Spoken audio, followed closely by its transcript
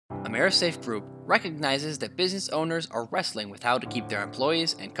Amerisafe Group recognizes that business owners are wrestling with how to keep their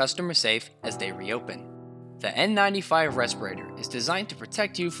employees and customers safe as they reopen. The N95 respirator is designed to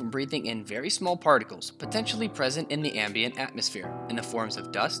protect you from breathing in very small particles potentially present in the ambient atmosphere in the forms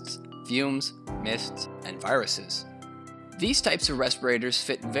of dusts, fumes, mists, and viruses. These types of respirators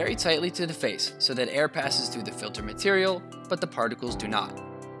fit very tightly to the face so that air passes through the filter material, but the particles do not.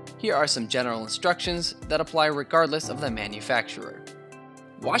 Here are some general instructions that apply regardless of the manufacturer.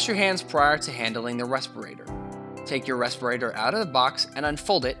 Wash your hands prior to handling the respirator. Take your respirator out of the box and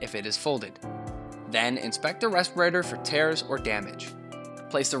unfold it if it is folded. Then inspect the respirator for tears or damage.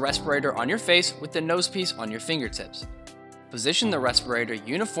 Place the respirator on your face with the nosepiece on your fingertips. Position the respirator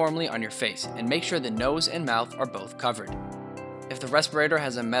uniformly on your face and make sure the nose and mouth are both covered. If the respirator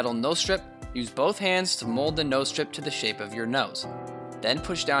has a metal nose strip, use both hands to mold the nose strip to the shape of your nose. Then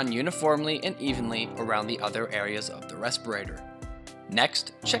push down uniformly and evenly around the other areas of the respirator.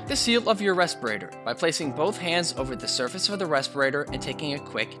 Next, check the seal of your respirator by placing both hands over the surface of the respirator and taking a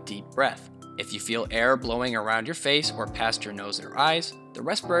quick, deep breath. If you feel air blowing around your face or past your nose or eyes, the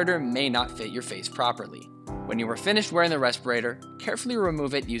respirator may not fit your face properly. When you are finished wearing the respirator, carefully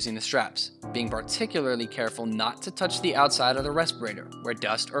remove it using the straps, being particularly careful not to touch the outside of the respirator, where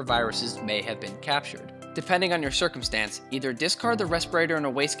dust or viruses may have been captured. Depending on your circumstance, either discard the respirator in a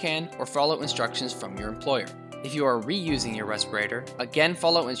waste can or follow instructions from your employer. If you are reusing your respirator, again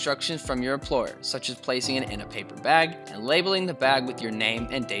follow instructions from your employer, such as placing it in a paper bag and labeling the bag with your name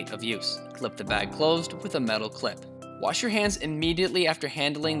and date of use. Clip the bag closed with a metal clip. Wash your hands immediately after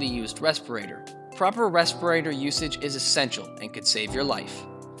handling the used respirator. Proper respirator usage is essential and could save your life.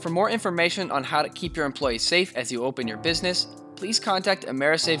 For more information on how to keep your employees safe as you open your business, please contact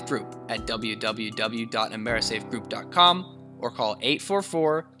Amerisafe Group at www.amerisafegroup.com or call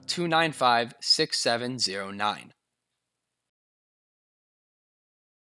 844-295-6709.